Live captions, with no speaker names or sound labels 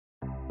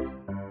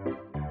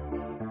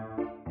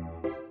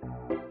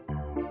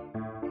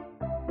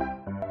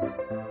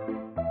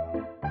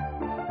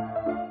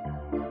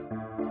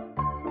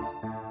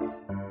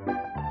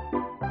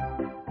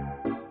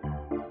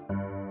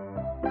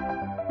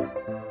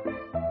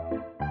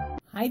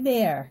Hi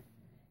there.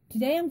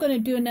 Today I'm going to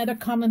do another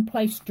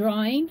commonplace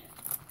drawing.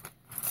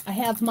 I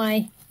have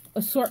my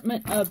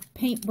assortment of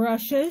paint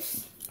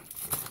brushes,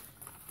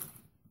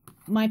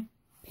 my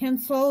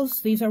pencils.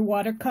 These are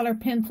watercolor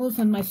pencils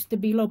and my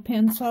Stabilo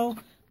pencil,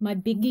 my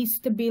Biggie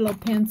Stabilo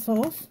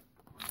pencils,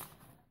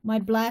 my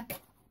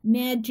black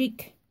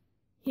Magic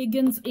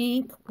Higgins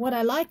ink. What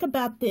I like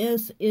about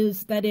this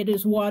is that it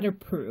is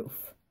waterproof.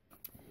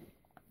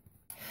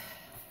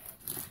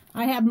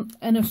 I have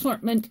an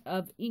assortment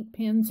of ink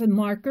pens and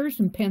markers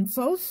and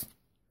pencils.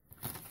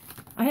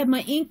 I have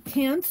my ink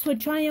tints,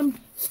 which I am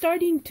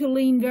starting to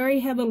lean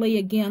very heavily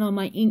again on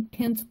my ink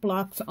tints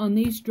blocks on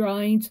these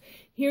drawings.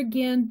 Here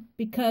again,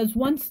 because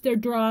once they're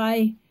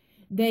dry,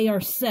 they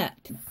are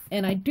set.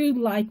 And I do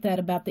like that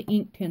about the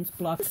ink tints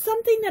blocks.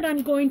 Something that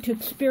I'm going to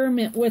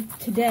experiment with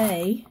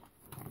today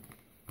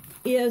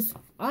is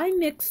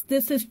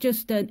this is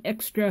just an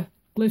extra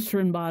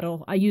glycerin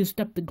bottle. I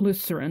used up the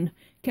glycerin,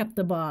 kept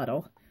the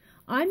bottle.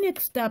 I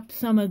mixed up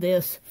some of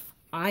this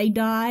eye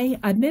dye.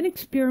 I've been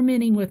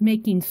experimenting with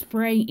making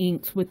spray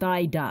inks with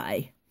eye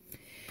dye.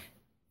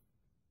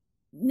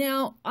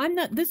 Now,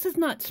 this is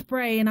not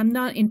spray, and I'm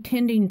not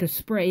intending to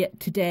spray it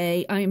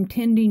today. I am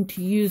intending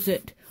to use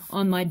it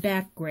on my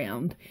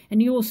background,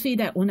 and you will see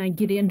that when I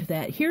get into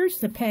that. Here's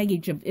the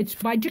package it's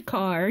by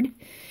Jacquard.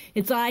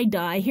 It's eye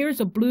dye.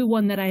 Here's a blue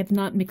one that I have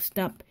not mixed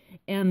up,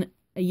 and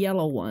a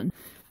yellow one.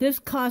 This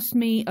cost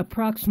me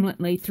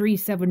approximately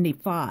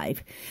 $3.75.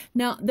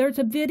 Now, there's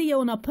a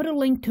video, and I'll put a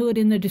link to it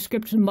in the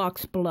description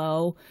box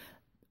below.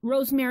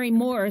 Rosemary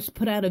Morris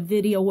put out a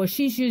video where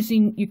she's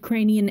using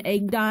Ukrainian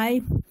egg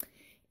dye,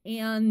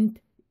 and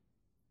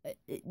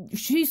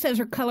she says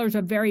her colors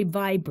are very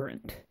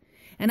vibrant.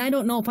 And I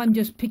don't know if I'm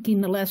just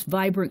picking the less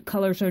vibrant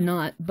colors or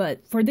not,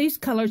 but for these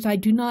colors, I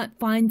do not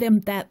find them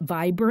that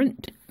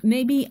vibrant.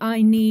 Maybe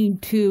I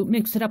need to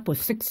mix it up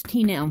with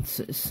 16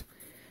 ounces.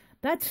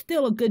 That's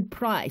still a good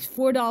price,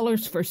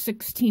 $4 for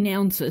 16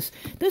 ounces.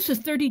 This is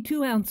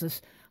 32 ounces.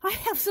 I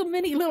have so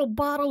many little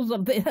bottles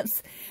of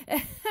this.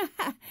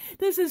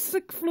 This is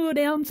 6 fluid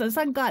ounces.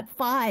 I've got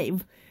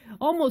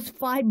almost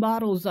 5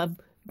 bottles of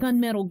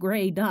gunmetal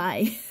gray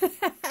dye.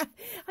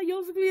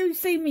 You'll really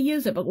see me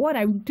use it, but what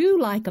I do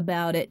like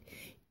about it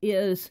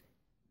is,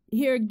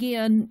 here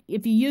again,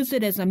 if you use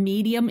it as a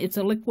medium, it's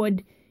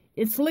liquid,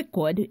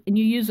 and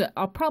you use it,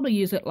 I'll probably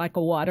use it like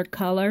a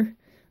watercolor,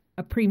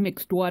 a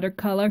pre-mixed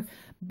watercolor,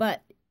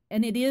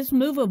 and it is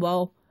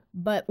movable,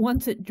 but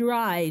once it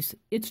dries,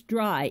 it's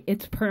dry,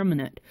 it's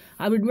permanent.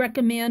 I would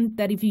recommend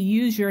that if you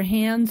use your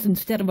hands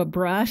instead of a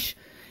brush,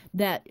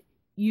 that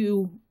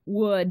you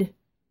would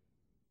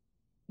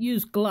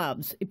use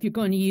gloves. If you're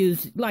going to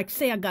use, like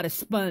say I got a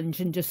sponge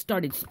and just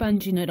started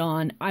sponging it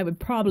on, I would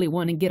probably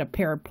want to get a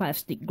pair of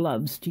plastic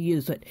gloves to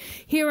use it.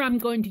 Here I'm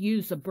going to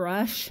use a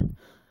brush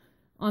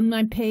on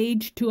my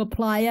page to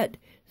apply it,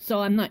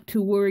 so I'm not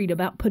too worried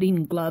about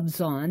putting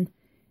gloves on.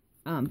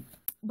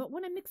 But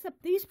when I mix up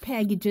these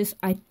packages,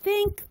 I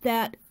think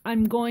that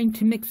I'm going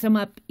to mix them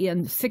up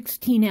in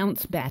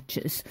 16-ounce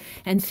batches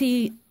and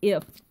see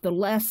if the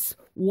less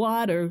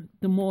water,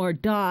 the more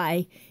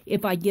dye,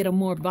 if I get a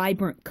more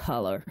vibrant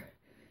color.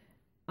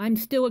 I'm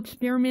still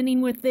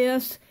experimenting with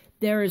this.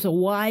 There is a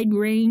wide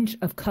range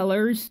of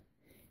colors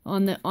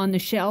on the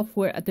shelf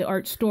at the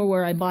art store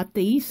where I bought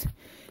these.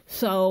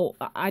 So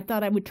I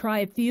thought I would try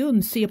a few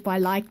and see if I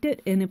liked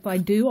it, and if I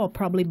do, I'll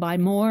probably buy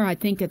more. I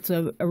think it's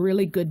a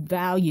really good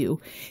value.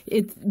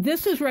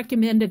 This is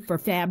recommended for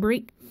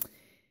fabric.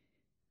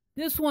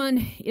 This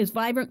one is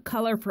vibrant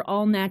color for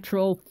all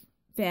natural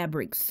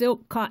fabrics: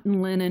 silk,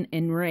 cotton, linen,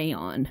 and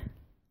rayon.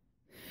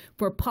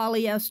 For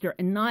polyester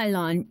and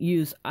nylon,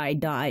 use eye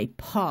dye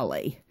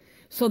poly.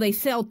 So they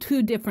sell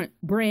 2 different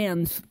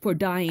brands for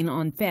dyeing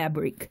on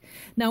fabric.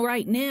 Now,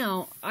 right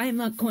now, I'm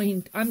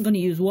going to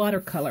use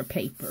watercolor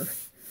paper.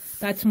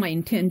 That's my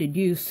intended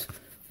use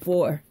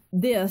for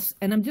this,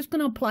 and I'm just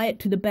going to apply it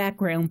to the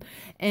background.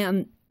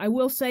 And I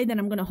will say that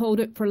I'm going to hold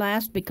it for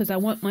last because I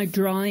want my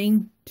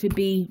drawing to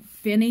be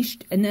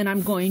finished, and then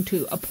I'm going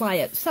to apply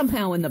it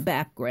somehow in the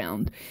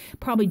background.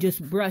 Probably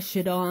just brush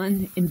it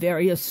on in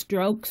various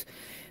strokes.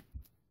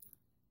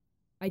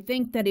 I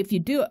think that if you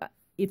do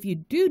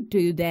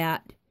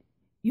that,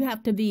 you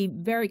have to be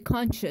very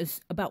conscious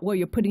about where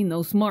you're putting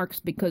those marks,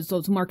 because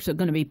those marks are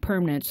going to be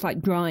permanent. It's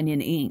like drawing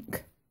in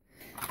ink.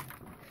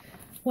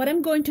 What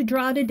I'm going to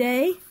draw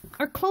today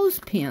are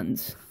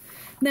clothespins.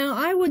 Now,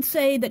 I would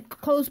say that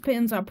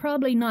clothespins are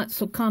probably not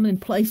so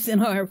commonplace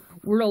in our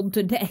world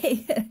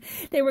today.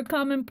 They were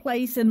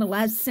commonplace in the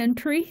last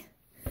century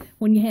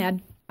when you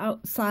had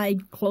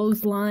outside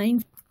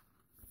clotheslines.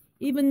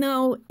 Even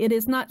though it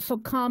is not so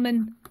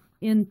common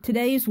in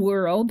today's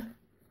world,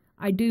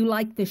 I do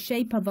like the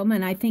shape of them,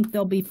 and I think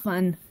they'll be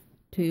fun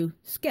to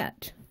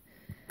sketch.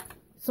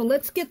 So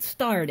let's get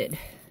started.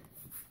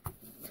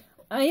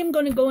 I am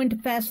going to go into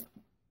fast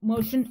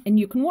motion, and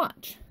you can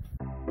watch.